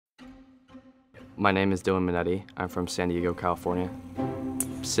My name is Dylan Menante. I'm from San Diego, California.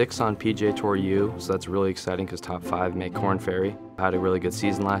 6 on PGA Tour U, so that's really exciting because top 5 make Korn Ferry. I had a really good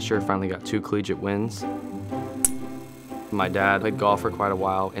season last year, finally got 2 collegiate wins. My dad played golf for quite a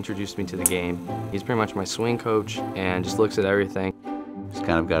while, introduced me to the game. He's pretty much my swing coach and just looks at everything. He's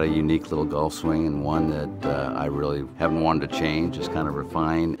kind of got a unique little golf swing and one that I really haven't wanted to change, just kind of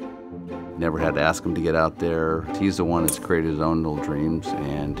refine. Never had to ask him to get out there. He's the one that's created his own little dreams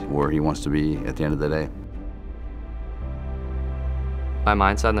and where he wants to be at the end of the day. My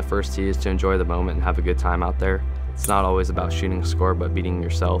mindset on the first tee is to enjoy the moment and have a good time out there. It's not always about shooting a score, but beating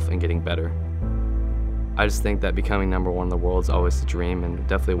yourself and getting better. I just think that becoming #1 in the world is always the dream, and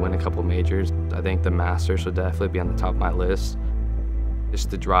definitely win a couple majors. I think the Masters would definitely be on the top of my list.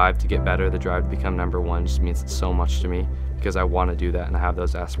 Just the drive to get better, the drive to become #1 just means so much to me because I want to do that and I have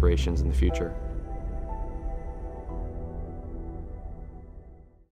those aspirations in the future.